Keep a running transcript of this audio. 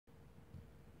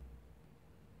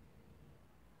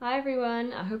Hi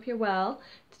everyone, I hope you're well.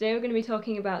 Today we're going to be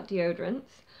talking about deodorants.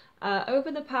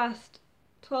 Over the past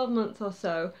 12 months or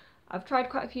so, I've tried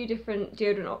quite a few different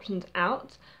deodorant options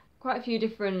out, quite a few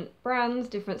different brands,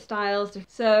 different styles,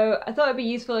 so I thought it'd be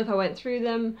useful if I went through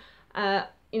them.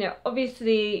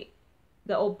 Obviously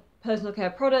they're all personal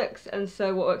care products, and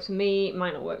so what works for me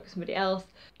might not work for somebody else.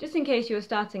 Just in case you were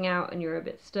starting out and you're a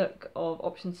bit stuck of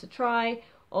options to try,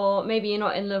 or maybe you're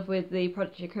not in love with the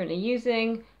product you're currently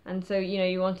using, and so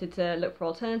you wanted to look for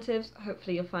alternatives.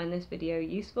 Hopefully you'll find this video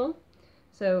useful.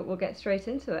 So we'll get straight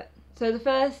into it. So the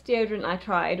first deodorant I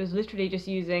tried was literally just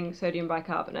using sodium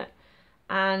bicarbonate,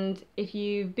 and if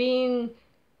you've been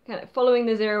kind of following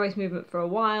the zero waste movement for a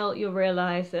while, you'll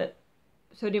realise that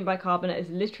sodium bicarbonate is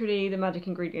literally the magic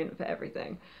ingredient for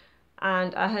everything.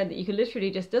 And I heard that you could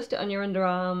literally just dust it on your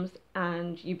underarms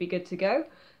and you'd be good to go.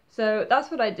 So that's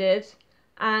what I did.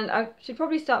 And I should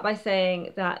probably start by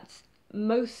saying that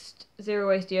most zero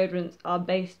waste deodorants are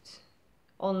based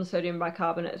on sodium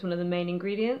bicarbonate as one of the main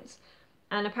ingredients.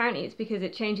 And apparently it's because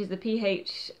it changes the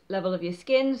pH level of your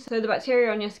skin. So the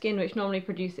bacteria on your skin, which normally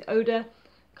produce the odour,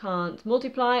 can't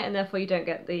multiply, and therefore you don't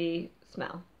get the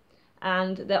smell.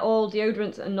 And they're all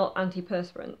deodorants and not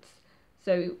antiperspirants.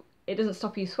 So it doesn't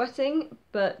stop you sweating,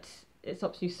 but it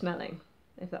stops you smelling,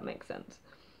 if that makes sense.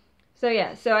 So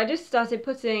yeah, so I just started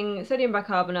putting sodium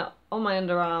bicarbonate on my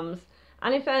underarms,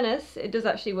 and in fairness, it does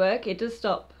actually work. It does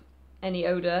stop any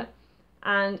odour,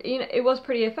 and it was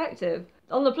pretty effective.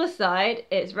 On the plus side,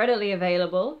 it's readily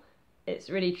available, it's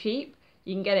really cheap,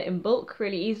 you can get it in bulk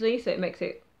really easily, so it makes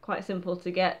it quite simple to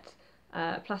get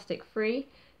plastic free.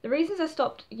 The reasons I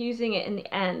stopped using it in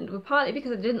the end were partly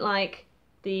because I didn't like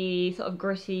the sort of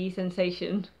gritty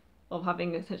sensation of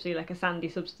having essentially like a sandy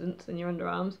substance in your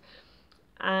underarms.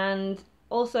 And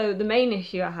also the main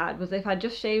issue I had was if I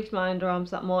just shaved my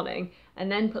underarms that morning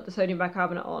and then put the sodium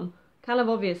bicarbonate on, kind of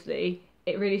obviously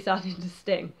it really started to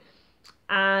sting.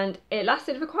 And it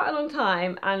lasted for quite a long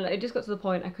time, and it just got to the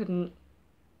point I couldn't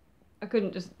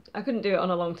do it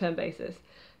on a long-term basis.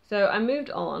 So I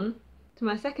moved on to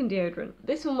my second deodorant.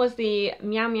 This one was the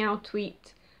Meow Meow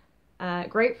Tweet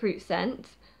grapefruit scent,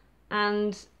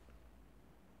 and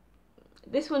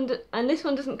this one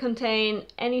doesn't contain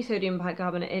any sodium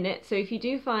bicarbonate in it, so if you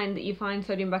do find that you find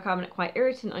sodium bicarbonate quite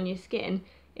irritant on your skin,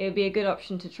 it would be a good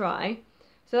option to try.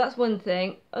 So that's one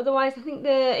thing. Otherwise, I think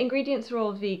the ingredients are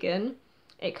all vegan.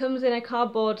 It comes in a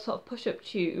cardboard sort of push-up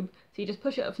tube, so you just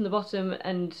push it up from the bottom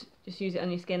and just use it on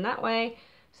your skin that way.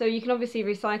 So you can obviously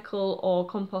recycle or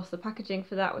compost the packaging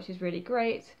for that, which is really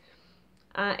great.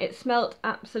 It smelt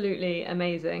absolutely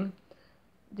amazing.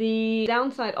 The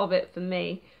downside of it for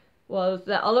me was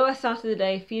that although I started the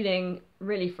day feeling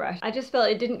really fresh, I just felt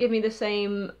it didn't give me the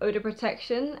same odour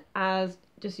protection as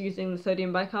just using the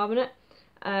sodium bicarbonate.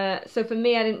 So for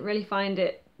me, I didn't really find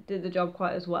it did the job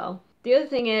quite as well. The other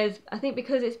thing is, I think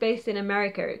because it's based in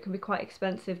America, it can be quite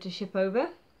expensive to ship over.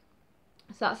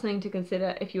 So that's something to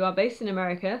consider. If you are based in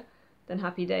America, then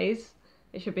happy days.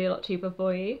 It should be a lot cheaper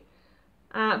for you.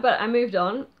 But I moved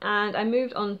on, and I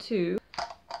moved on to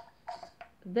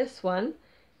this one,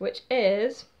 which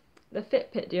is the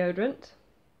Fitbit deodorant.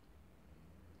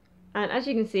 And as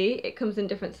you can see, it comes in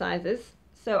different sizes.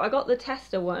 So I got the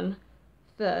tester one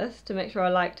first to make sure I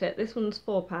liked it. This one's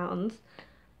 £4,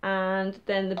 and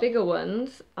then the bigger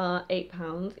ones are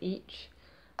 £8 each.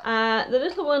 The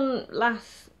little one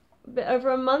lasts a bit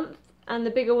over a month, and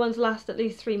the bigger ones last at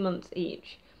least 3 months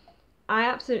each. I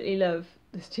absolutely love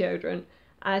this deodorant.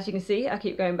 As you can see, I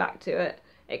keep going back to it.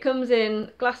 It comes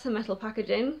in glass and metal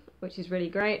packaging, which is really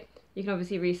great. You can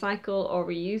obviously recycle or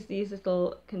reuse these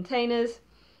little containers,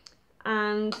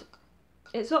 and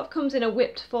it sort of comes in a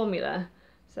whipped formula.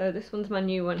 So this one's my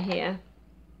new one here.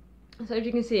 So as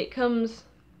you can see, it comes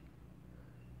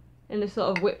in this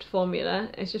sort of whipped formula.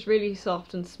 It's just really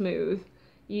soft and smooth.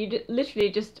 You literally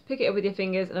just pick it up with your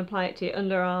fingers and apply it to your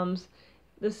underarms.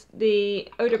 The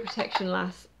odour protection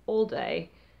lasts all day,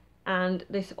 and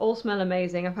they all smell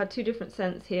amazing. I've had two different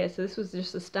scents here, so this was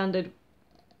just the standard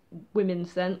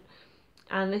women's scent,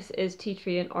 and this is tea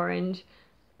tree and orange.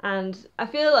 And I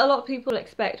feel a lot of people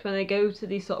expect when they go to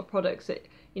these sort of products that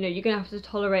you're going to have to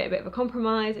tolerate a bit of a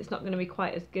compromise. It's not going to be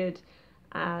quite as good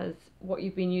as what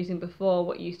you've been using before,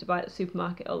 what you used to buy at the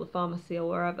supermarket or the pharmacy or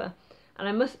wherever. And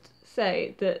I must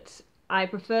say that I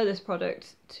prefer this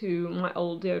product to my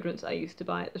old deodorants I used to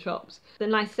buy at the shops. The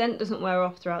nice scent doesn't wear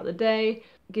off throughout the day,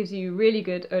 gives you really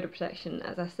good odour protection,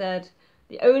 as I said.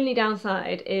 The only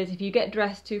downside is if you get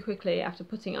dressed too quickly after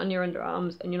putting it on your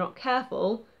underarms and you're not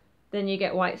careful, then you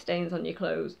get white stains on your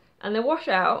clothes. And they wash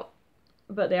out,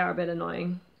 but they are a bit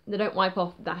annoying. They don't wipe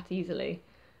off that easily.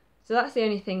 So that's the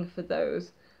only thing for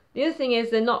those. The other thing is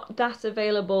they're not that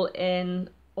available in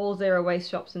all zero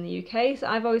waste shops in the UK, so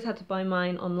I've always had to buy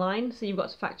mine online, so you've got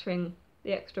to factor in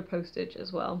the extra postage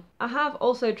as well. I have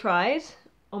also tried,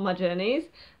 on my journeys,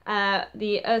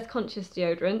 the Earth Conscious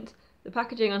deodorant. The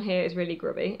packaging on here is really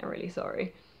grubby, I'm really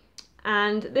sorry.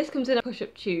 And this comes in a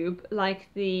push-up tube, like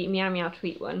the Meow Meow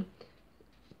Tweet one.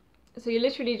 So you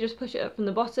literally just push it up from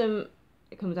the bottom,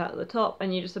 it comes out at the top,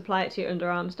 and you just apply it to your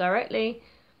underarms directly.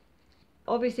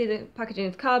 Obviously the packaging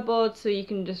is cardboard, so you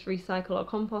can just recycle or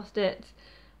compost it.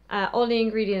 All the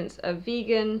ingredients are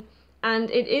vegan, and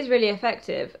it is really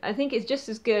effective. I think it's just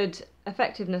as good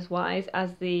effectiveness-wise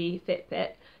as the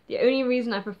Fitbit. The only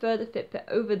reason I prefer the Fitbit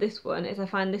over this one is I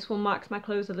find this one marks my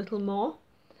clothes a little more.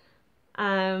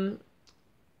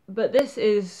 But this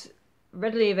is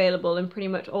readily available in pretty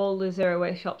much all the zero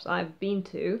waste shops I've been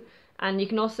to. And you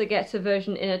can also get a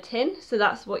version in a tin, so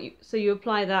you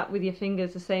apply that with your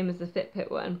fingers the same as the Fitbit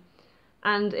one.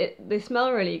 And they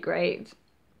smell really great,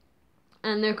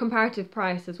 and they're comparative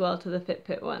price as well to the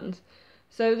Fitbit ones.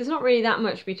 So there's not really that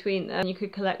much between them. You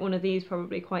could collect one of these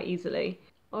probably quite easily.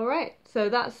 Alright, so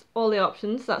that's all the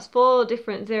options. That's 4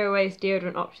 different zero waste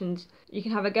deodorant options you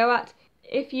can have a go at.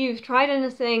 If you've tried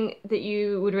anything that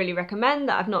you would really recommend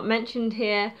that I've not mentioned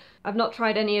here, I've not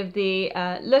tried any of the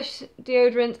Lush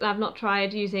deodorants, and I've not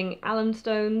tried using alum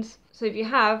stones. So if you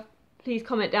have, please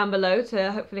comment down below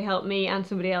to hopefully help me and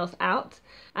somebody else out.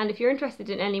 And if you're interested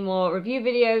in any more review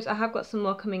videos, I have got some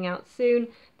more coming out soon,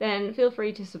 then feel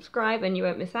free to subscribe and you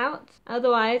won't miss out.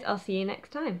 Otherwise, I'll see you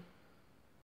next time.